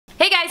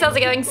how's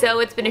it going? So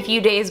it's been a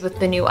few days with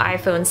the new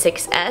iPhone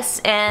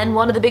 6s, and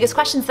one of the biggest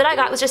questions that I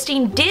got was,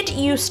 Justine, did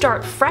you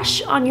start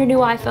fresh on your new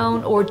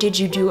iPhone or did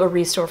you do a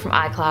restore from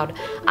iCloud?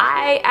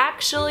 I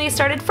actually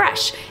started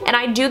fresh, and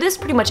I do this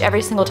pretty much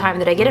every single time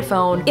that I get a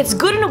phone. It's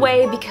good in a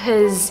way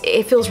because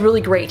it feels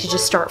really great to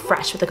just start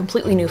fresh with a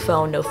completely new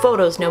phone, no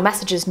photos, no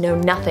messages, no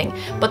nothing.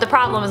 But the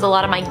problem is a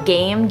lot of my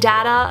game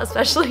data,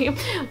 especially,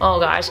 oh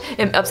gosh,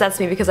 it upsets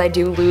me because I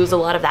do lose a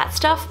lot of that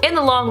stuff. In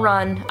the long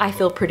run, I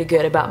feel pretty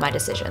good about my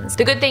decisions.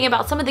 The good thing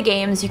about some of the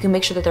games, you can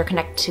make sure that they're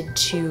connected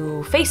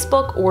to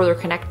Facebook or they're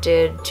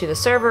connected to the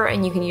server,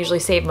 and you can usually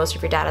save most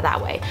of your data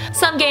that way.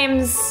 Some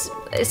games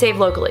save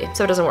locally,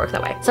 so it doesn't work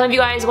that way. Some of you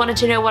guys wanted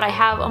to know what I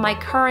have on my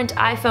current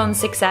iPhone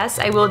 6s.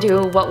 I will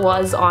do what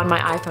was on my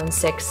iPhone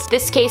 6.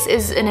 This case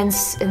is an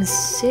Incipio?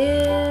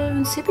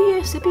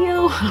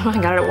 I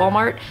got it at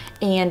Walmart,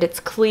 and it's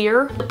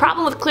clear. The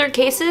problem with clear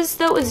cases,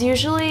 though, is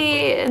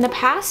usually in the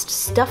past,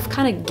 stuff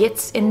kind of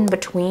gets in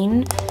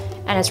between,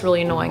 and it's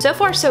really annoying. So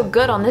far so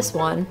good on this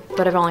one,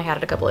 but I've only had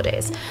it a couple of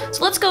days.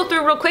 So let's go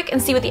through real quick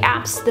and see what the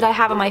apps that I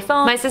have on my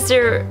phone. My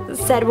sister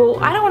said, well,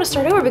 I don't want to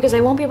start over because I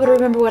won't be able to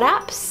remember what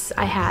apps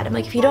I had. I'm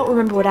like, if you don't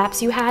remember what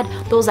apps you had,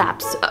 those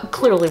apps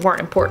clearly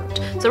weren't important.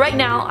 So right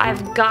now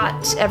I've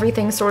got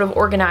everything sort of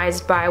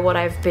organized by what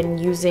I've been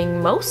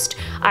using most.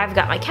 I've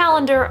got my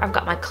calendar, I've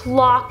got my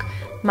clock,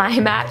 my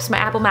maps, my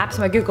Apple Maps,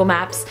 my Google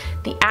Maps,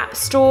 the App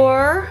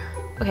Store,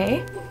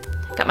 okay.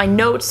 Got my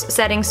notes,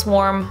 settings,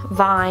 Swarm,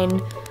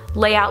 Vine,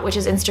 Layout, which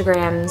is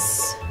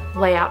Instagram's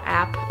layout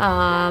app.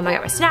 I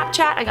got my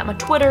Snapchat, I got my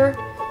Twitter,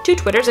 2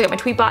 Twitters, I got my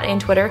Tweetbot and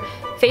Twitter,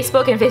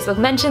 Facebook and Facebook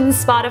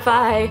Mentions,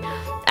 Spotify,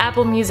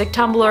 Apple Music,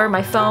 Tumblr,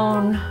 my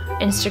phone,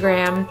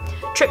 Instagram,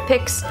 Trip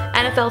Pics,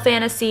 NFL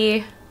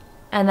Fantasy,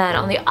 and then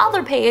on the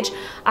other page,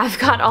 I've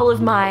got all of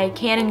my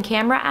Canon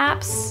camera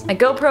apps, my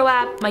GoPro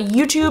app, my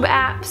YouTube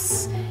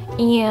apps,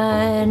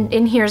 and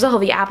in here's all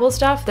the Apple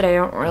stuff that I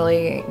don't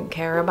really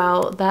care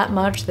about that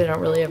much, that I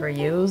don't really ever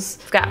use.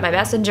 I've got my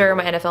Messenger,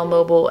 my NFL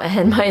Mobile,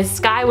 and my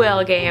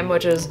Skywhale game,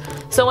 which is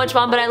so much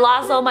fun, but I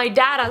lost all my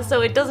data, so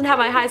it doesn't have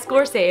my high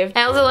score saved.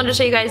 I also wanted to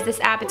show you guys this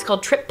app. It's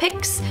called Trip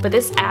Pics, but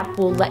this app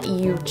will let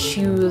you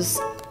choose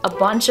a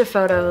bunch of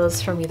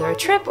photos from either a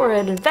trip or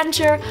an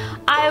adventure.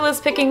 I was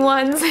picking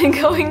ones and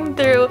going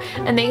through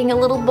and making a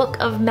little book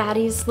of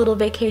Maddie's little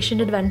vacation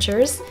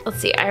adventures. Let's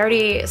see, I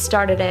already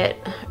started it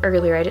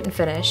earlier, I didn't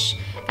finish.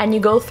 And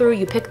you go through,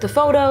 you pick the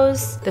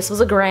photos. This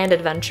was a grand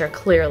adventure,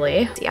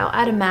 clearly. See, I'll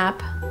add a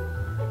map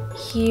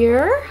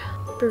here.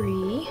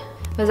 Bree.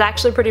 It was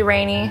actually pretty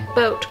rainy.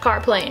 Boat,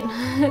 car, plane.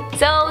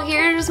 So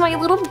here's my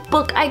little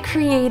book I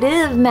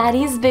created of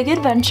Maddie's big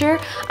adventure.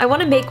 I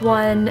want to make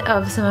one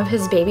of some of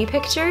his baby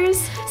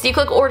pictures. So you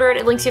click order it,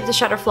 it links you up to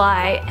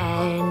Shutterfly,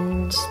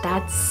 and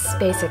that's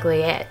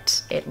basically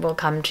it. It will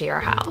come to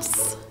your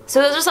house. So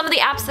those are some of the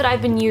apps that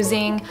I've been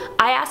using.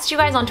 I asked you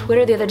guys on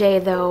Twitter the other day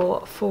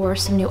though for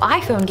some new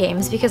iPhone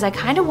games because I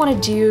kind of want to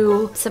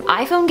do some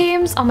iPhone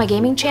games on my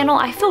gaming channel.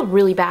 I feel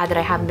really bad that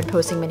I haven't been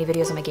posting many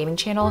videos on my gaming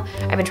channel.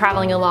 I've been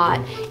traveling a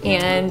lot,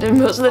 and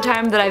most of the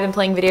time that I've been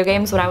playing video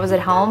games when I was at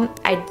home,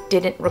 I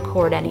didn't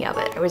record any of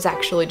it. I was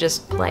actually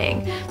just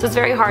playing. So it's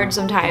very hard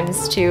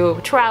sometimes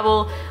to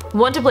travel,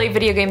 want to play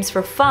video games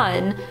for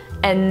fun,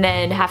 and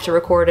then have to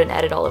record and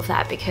edit all of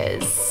that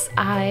because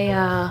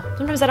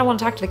sometimes I don't want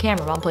to talk to the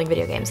camera while I'm playing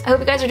video games. I hope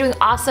you guys are doing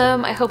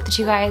awesome. I hope that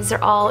you guys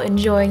are all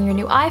enjoying your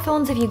new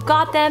iPhones if you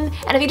got them.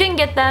 And if you didn't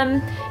get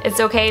them, it's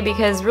okay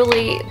because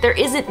really there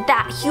isn't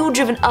that huge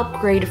of an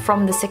upgrade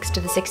from the 6 to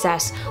the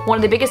 6S. One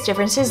of the biggest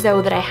differences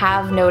though that I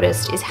have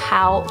noticed is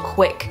how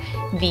quick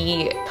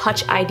the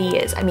Touch ID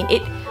is. I mean,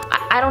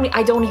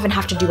 I don't even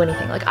have to do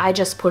anything. Like, I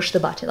just push the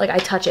button, like I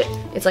touch it.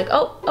 It's like,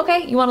 oh,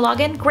 okay, you wanna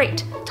log in?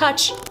 Great,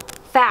 touch.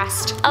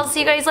 Fast. I'll see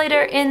you guys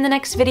later in the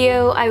next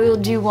video. I will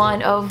do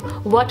one of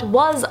what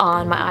was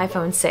on my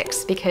iPhone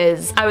 6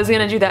 because I was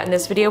gonna do that in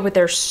this video, but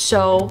there's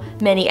so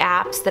many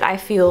apps that I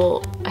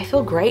feel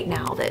great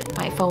now that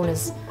my phone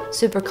is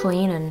super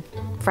clean and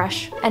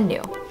fresh and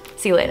new.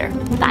 See you later.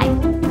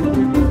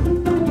 Bye.